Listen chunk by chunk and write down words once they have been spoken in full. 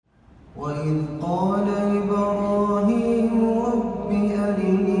وإذ قال إبراهيم رب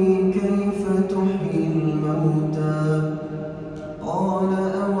أرني كيف تحيي الموتى قال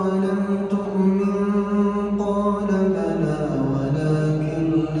أولم تؤمن قال بلى ولكن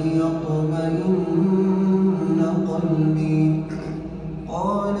ليطمئن قلبي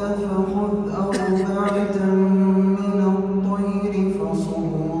قال فخذ أربعة من الطير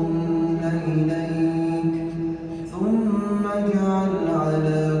فصرهن إليك ثم اجعل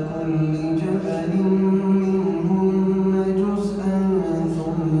على كل جبل منهن جزءا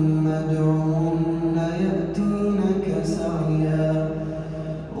ثم ادعهن يأتينك سعيا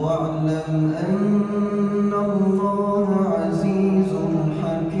واعلم أن الله عزيز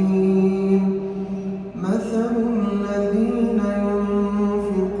حكيم مثل الذين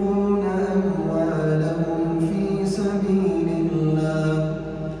ينفقون أموالهم في سبيل الله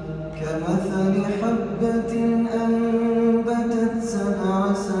كمثل حبة أنبتت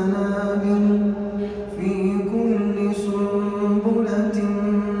 7 سنابل